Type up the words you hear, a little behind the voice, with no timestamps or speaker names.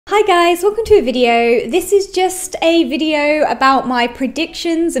Hi guys, welcome to a video. This is just a video about my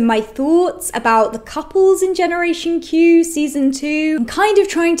predictions and my thoughts about the couples in Generation Q Season 2. I'm kind of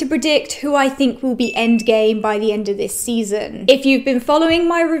trying to predict who I think will be endgame by the end of this season. If you've been following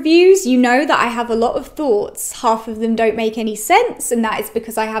my reviews, you know that I have a lot of thoughts. Half of them don't make any sense, and that is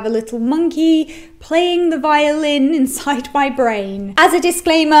because I have a little monkey playing the violin inside my brain. As a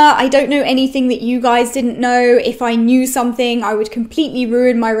disclaimer, I don't know anything that you guys didn't know. If I knew something, I would completely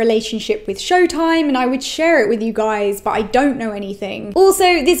ruin my relationship with Showtime and I would share it with you guys, but I don't know anything.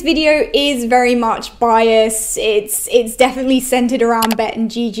 Also, this video is very much biased. It's definitely centered around Bet and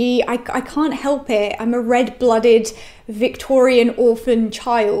Gigi. I can't help it. I'm a red-blooded Victorian orphan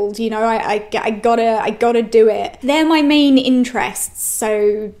child, you know. I gotta do it. They're my main interests,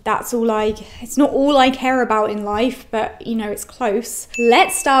 so that's all it's not all I care about in life, but you know, it's close.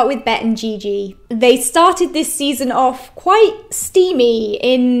 Let's start with Bet and Gigi. They started this season off quite steamy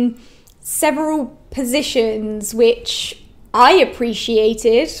in several positions, which I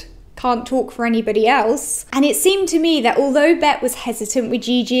appreciated. Can't talk for anybody else. And it seemed to me that although Bet was hesitant with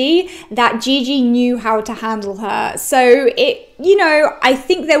Gigi, that Gigi knew how to handle her. So I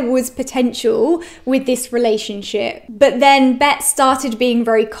think there was potential with this relationship. But then Bet started being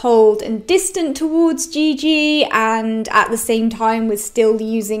very cold and distant towards Gigi, and at the same time was still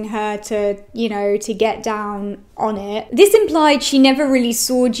using her to get down on it. This implied she never really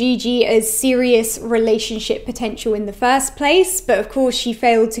saw Gigi as serious relationship potential in the first place, but of course she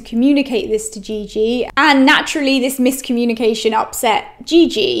failed to communicate this to Gigi, and naturally this miscommunication upset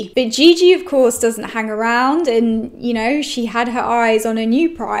Gigi. But Gigi of course doesn't hang around, and she had her eyes on a new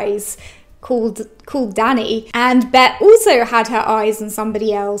prize called Danny, and Bet also had her eyes on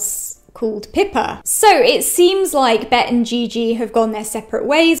somebody else called Pippa. So it seems like Bet and Gigi have gone their separate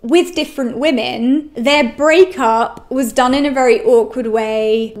ways with different women. Their breakup was done in a very awkward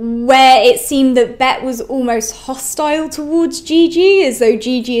way, where it seemed that Bet was almost hostile towards Gigi, as though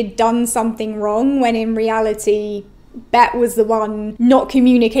Gigi had done something wrong, when in reality Bet was the one not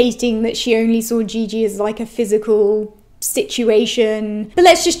communicating that she only saw Gigi as like a physical situation. But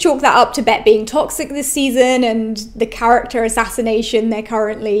let's just chalk that up to Bet being toxic this season and the character assassination they're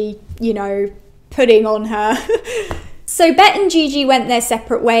currently, putting on her. So Bet and Gigi went their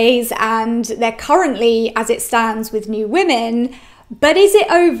separate ways, and they're currently, as it stands, with new women. But is it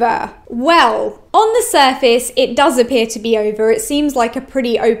over? Well, on the surface, it does appear to be over. It seems like a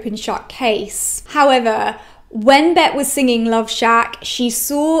pretty open shut case. However, when Bet was singing Love Shack, she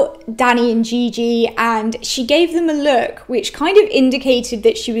saw Danny and Gigi and she gave them a look which kind of indicated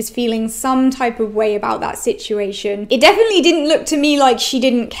that she was feeling some type of way about that situation. It definitely didn't look to me like she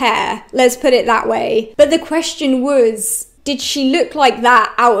didn't care, let's put it that way. But the question was, did she look like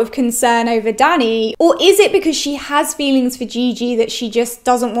that out of concern over Danny? Or is it because she has feelings for Gigi that she just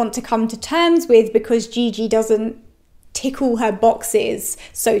doesn't want to come to terms with because Gigi doesn't tickle her boxes,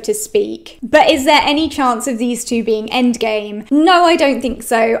 so to speak? But is there any chance of these two being endgame? No, I don't think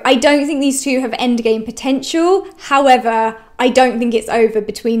so. I don't think these two have endgame potential. However, I don't think it's over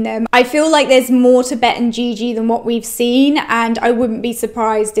between them. I feel like there's more to Bet and Gigi than what we've seen, and I wouldn't be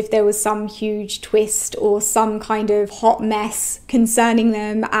surprised if there was some huge twist or some kind of hot mess concerning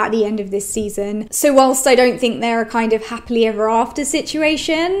them at the end of this season. So whilst I don't think they're a kind of happily ever after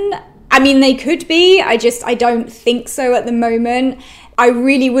situation, I mean, they could be, I don't think so at the moment. I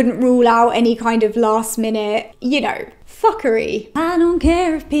really wouldn't rule out any kind of last minute, fuckery. I don't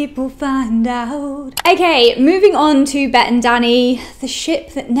care if people find out. Okay, moving on to Bet and Danny, the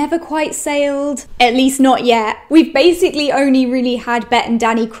ship that never quite sailed, at least not yet. We've basically only really had Bet and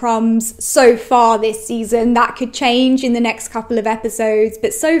Danny crumbs so far this season. That could change in the next couple of episodes,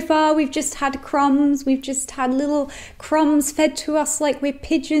 but so far we've just had crumbs. We've just had little crumbs fed to us like we're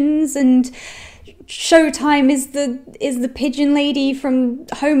pigeons, and Showtime is the pigeon lady from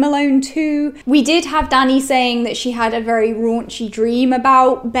Home Alone 2. We did have Danny saying that she had a very raunchy dream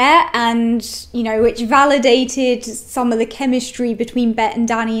about Bet, and which validated some of the chemistry between Bet and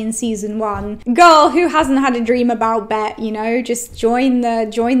Danny in season 1. Girl, who hasn't had a dream about Bet? Just join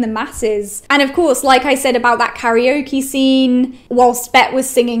the masses. And of course, like I said about that karaoke scene whilst Bet was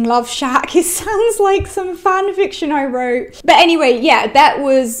singing Love Shack, it sounds like some fan fiction I wrote. But anyway, yeah, Bet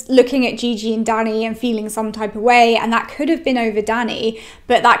was looking at Gigi and Danny and feeling some type of way, and that could have been over Danny,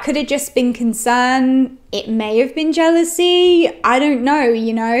 but that could have just been concern. It may have been jealousy. I don't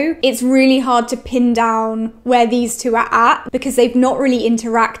know, It's really hard to pin down where these two are at because they've not really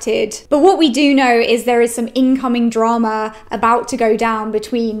interacted. But what we do know is there is some incoming drama about to go down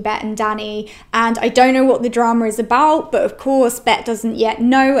between Bet and Danny, and I don't know what the drama is about, but of course Bet doesn't yet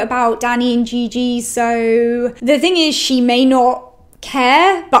know about Danny and Gigi, so the thing is she may not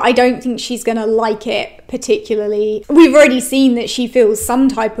care, but I don't think she's gonna like it particularly. We've already seen that she feels some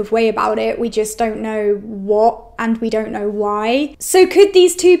type of way about it. We just don't know what, and we don't know why. So could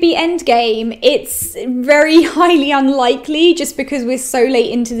these two be endgame? It's very highly unlikely just because we're so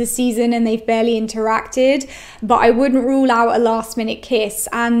late into the season and they've barely interacted, but I wouldn't rule out a last minute kiss,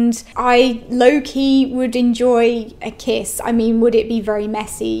 and I low-key would enjoy a kiss. I mean, would it be very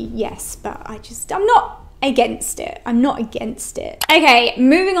messy? Yes, but I'm not against it. I'm not against it. Okay,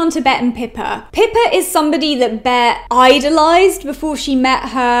 moving on to Bet and Pippa. Pippa is somebody that Bet idolized before she met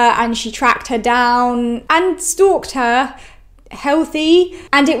her, and she tracked her down and stalked her. Healthy.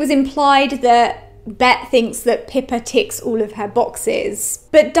 And it was implied that Bet thinks that Pippa ticks all of her boxes.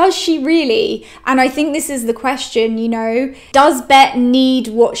 But does she really? And I think this is the question, you know. Does Bet need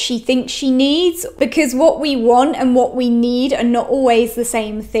what she thinks she needs? Because what we want and what we need are not always the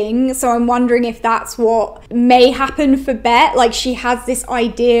same thing. So I'm wondering if that's what may happen for Bet. Like, she has this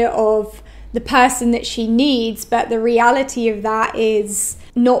idea of the person that she needs, but the reality of that is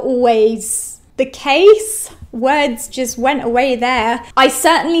not always the case. Words just went away there. I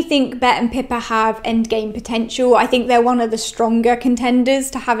certainly think Bet and Pippa have endgame potential. I think they're one of the stronger contenders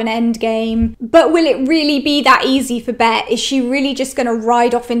to have an endgame. But will it really be that easy for Bet? Is she really just going to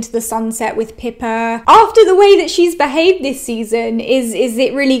ride off into the sunset with Pippa? After the way that she's behaved this season, is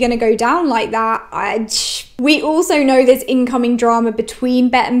it really going to go down like that? We also know there's incoming drama between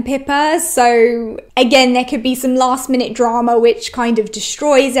Bet and Pippa, so again, there could be some last minute drama which kind of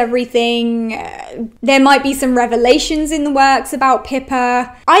destroys everything. There might be some revelations in the works about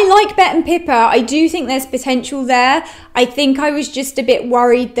Pippa. I like Bet and Pippa. I do think there's potential there. I think I was just a bit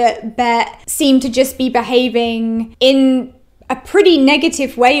worried that Bet seemed to just be behaving in a pretty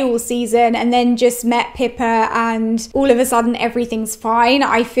negative way all season, and then just met Pippa and all of a sudden everything's fine.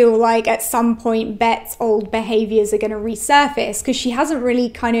 I feel like at some point Bet's old behaviours are going to resurface because she hasn't really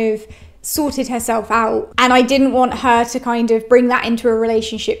kind of sorted herself out, and I didn't want her to kind of bring that into a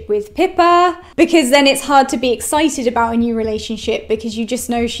relationship with Pippa, because then it's hard to be excited about a new relationship because you just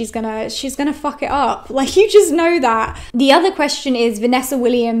know she's gonna fuck it up. Like, you just know that. The other question is Vanessa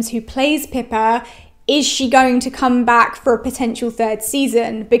Williams, who plays Pippa. Is she going to come back for a potential third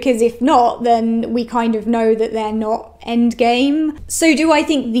season? Because if not, then we kind of know that they're not endgame. So do I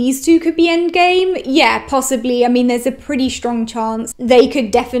think these two could be endgame? Yeah, possibly. I mean, there's a pretty strong chance they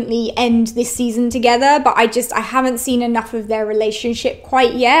could definitely end this season together, but I haven't seen enough of their relationship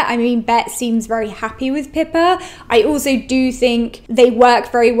quite yet. I mean, Bet seems very happy with Pippa. I also do think they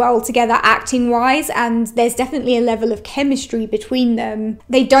work very well together acting wise, and there's definitely a level of chemistry between them.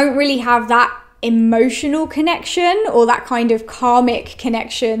 They don't really have that emotional connection or that kind of karmic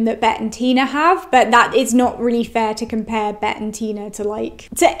connection that Bet and Tina have, but that is not really fair to compare Bet and Tina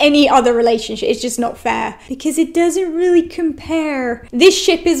to any other relationship. It's just not fair because it doesn't really compare. This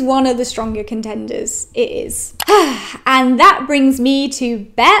ship is one of the stronger contenders. It is. And that brings me to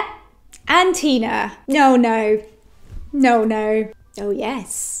Bet and Tina. No. Oh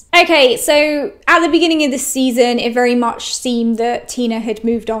yes. Okay, so at the beginning of the season, it very much seemed that Tina had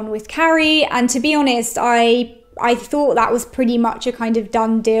moved on with Carrie, and to be honest, I thought that was pretty much a kind of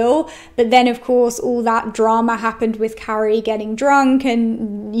done deal, but then of course all that drama happened with Carrie getting drunk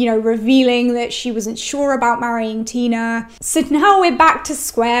and, you know, revealing that she wasn't sure about marrying Tina. So now we're back to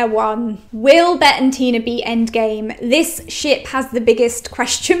square one. Will Bet and Tina be endgame? This ship has the biggest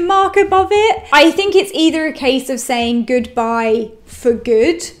question mark above it. I think it's either a case of saying goodbye for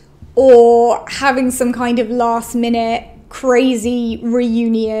good or having some kind of last minute crazy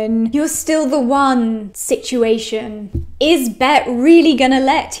reunion, you're still the one situation. Is Bet really gonna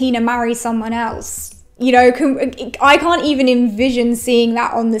let Tina marry someone else? You know, I can't even envision seeing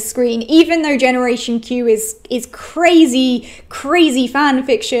that on the screen. Even though Generation Q is crazy fan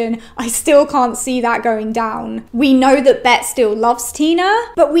fiction, I still can't see that going down. We know that Bet still loves Tina,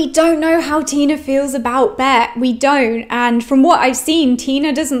 but we don't know how Tina feels about Bet. We don't. And from what I've seen,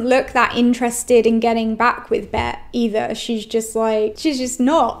 Tina doesn't look that interested in getting back with Bet either. She's just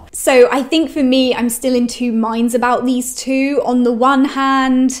not. So I think for me, I'm still in two minds about these two. On the one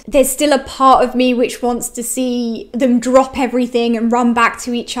hand, there's still a part of me which wants to see them drop everything and run back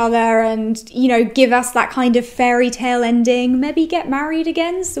to each other and, you know, give us that kind of fairy tale ending. Maybe get married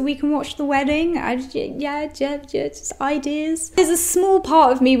again so we can watch the wedding. Just ideas. There's a small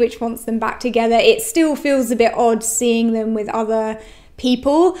part of me which wants them back together. It still feels a bit odd seeing them with other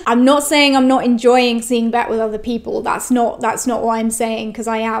people. I'm not saying I'm not enjoying seeing Bet with other people. That's not what I'm saying, because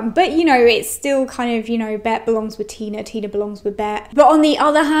I am. But, you know, it's still kind of, you know, Bet belongs with Tina, Tina belongs with Bet. But on the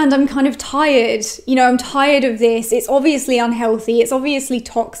other hand, I'm kind of tired. You know, I'm tired of this. It's obviously unhealthy. It's obviously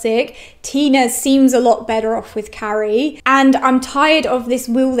toxic. Tina seems a lot better off with Carrie. And I'm tired of this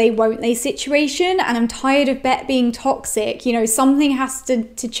will they, won't they situation. And I'm tired of Bet being toxic. You know, something has to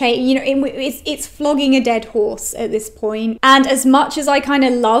change. You know, it's flogging a dead horse at this point. And as much as I kind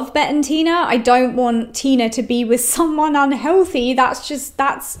of love Bet and Tina, I don't want Tina to be with someone unhealthy.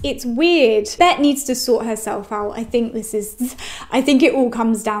 It's weird. Bet needs to sort herself out. I think it all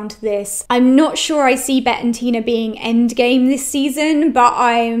comes down to this. I'm not sure I see Bet and Tina being endgame this season, but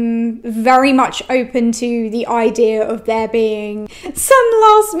I'm very much open to the idea of there being some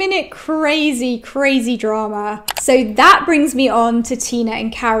last minute crazy drama. So that brings me on to Tina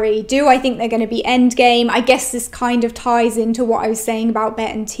and Carrie. Do I think they're going to be endgame? I guess this kind of ties into what I was saying about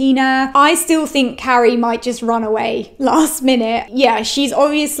Bet and Tina. I still think Carrie might just run away last minute. Yeah, she's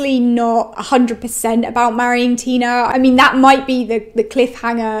obviously not 100% about marrying Tina. I mean, that might be the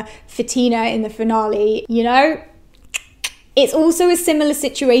cliffhanger for Tina in the finale, you know? It's also a similar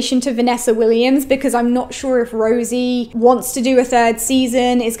situation to Vanessa Williams, because I'm not sure if Rosie wants to do a third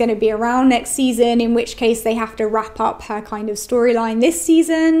season, is going to be around next season, in which case they have to wrap up her kind of storyline this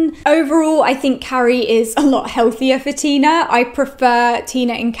season. Overall, I think Carrie is a lot healthier for Tina. I prefer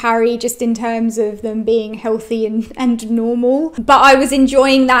Tina and Carrie just in terms of them being healthy and normal. But I was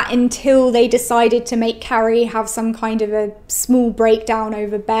enjoying that until they decided to make Carrie have some kind of a small breakdown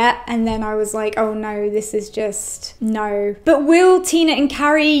over Bet. And then I was like, oh no, this is just no. But will Tina and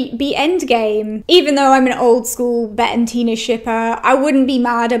Carrie be endgame? Even though I'm an old school Bet and Tina shipper, I wouldn't be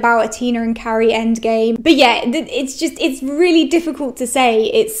mad about a Tina and Carrie endgame. But yeah, it's really difficult to say.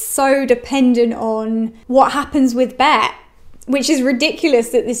 It's so dependent on what happens with Bet, which is ridiculous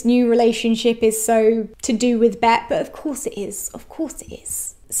that this new relationship is so to do with Bet, but of course it is. Of course it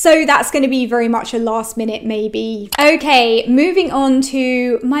is. So that's going to be very much a last minute maybe. Okay, moving on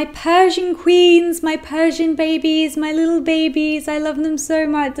to my Persian queens, my Persian babies, my little babies. I love them so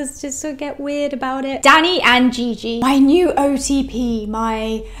much. Let's just so get weird about it. Danny and Gigi, my new OTP,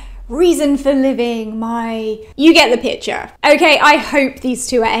 my reason for living, you get the picture. Okay, I hope these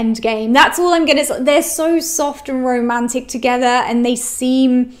two are endgame. That's all I'm gonna say. They're so soft and romantic together, and they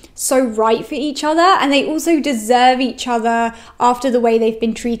seem so right for each other, and they also deserve each other after the way they've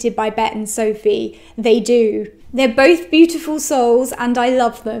been treated by Bet and Sophie. They do. They're both beautiful souls, and I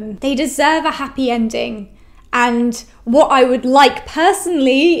love them. They deserve a happy ending. And what I would like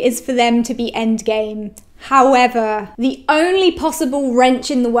personally is for them to be endgame. However, the only possible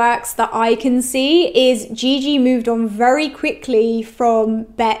wrench in the works that I can see is Gigi moved on very quickly from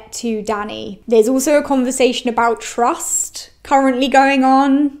Bet to Danny. There's also a conversation about trust currently going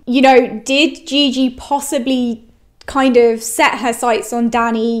on. You know, did Gigi possibly kind of set her sights on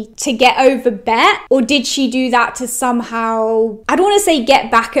Danny to get over Bet, or did she do that to somehow, I don't want to say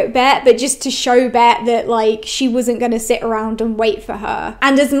get back at Bet, but just to show Bet that like she wasn't going to sit around and wait for her?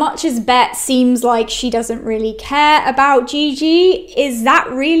 And as much as Bet seems like she doesn't really care about Gigi, is that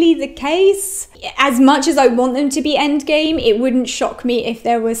really the case? As much as I want them to be endgame, it wouldn't shock me if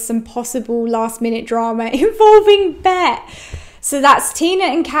there was some possible last minute drama involving Bet. So that's Tina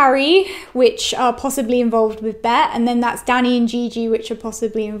and Carrie, which are possibly involved with Bet, and then that's Danny and Gigi, which are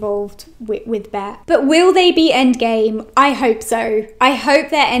possibly involved with Bet. But will they be endgame? I hope so. I hope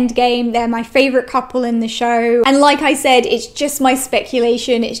they're endgame. They're my favourite couple in the show. And like I said, it's just my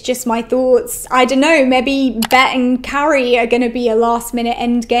speculation. It's just my thoughts. I don't know, maybe Bet and Carrie are going to be a last minute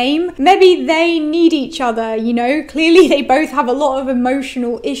endgame. Maybe they need each other, you know? Clearly they both have a lot of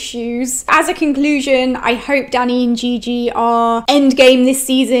emotional issues. As a conclusion, I hope Danny and Gigi are endgame this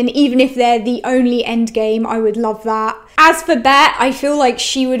season. Even if they're the only endgame, I would love that. As for Bet, I feel like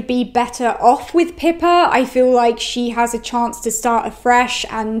she would be better off with Pippa. I feel like she has a chance to start afresh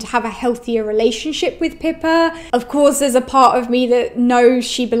and have a healthier relationship with Pippa. Of course, there's a part of me that knows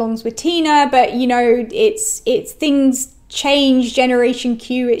she belongs with Tina, but you know, it's things change, Generation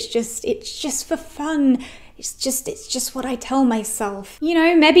Q, it's just for fun. It's just what I tell myself. You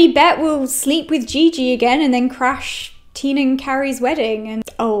know, maybe Bet will sleep with Gigi again and then crash Tina and Carrie's wedding, and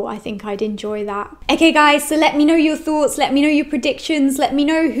oh, I think I'd enjoy that. Okay guys, so let me know your thoughts, let me know your predictions, let me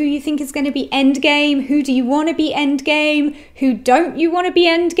know who you think is going to be endgame, who do you want to be endgame, who don't you want to be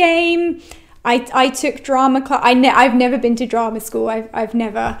endgame. I took drama class. I've never been to drama school.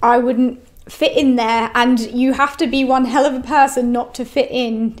 I wouldn't fit in there, and you have to be one hell of a person not to fit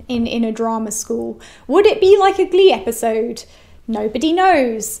in a drama school. Would it be like a Glee episode? Nobody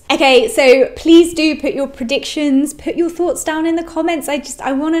knows. Okay, so please do put your predictions, put your thoughts down in the comments.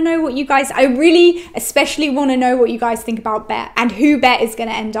 I want to know what you guys, I really especially want to know what you guys think about Bet and who Bet is going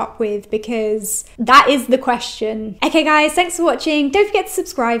to end up with, because that is the question. Okay guys, thanks for watching. Don't forget to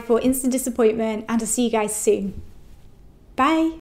subscribe for instant disappointment, and I'll see you guys soon. Bye.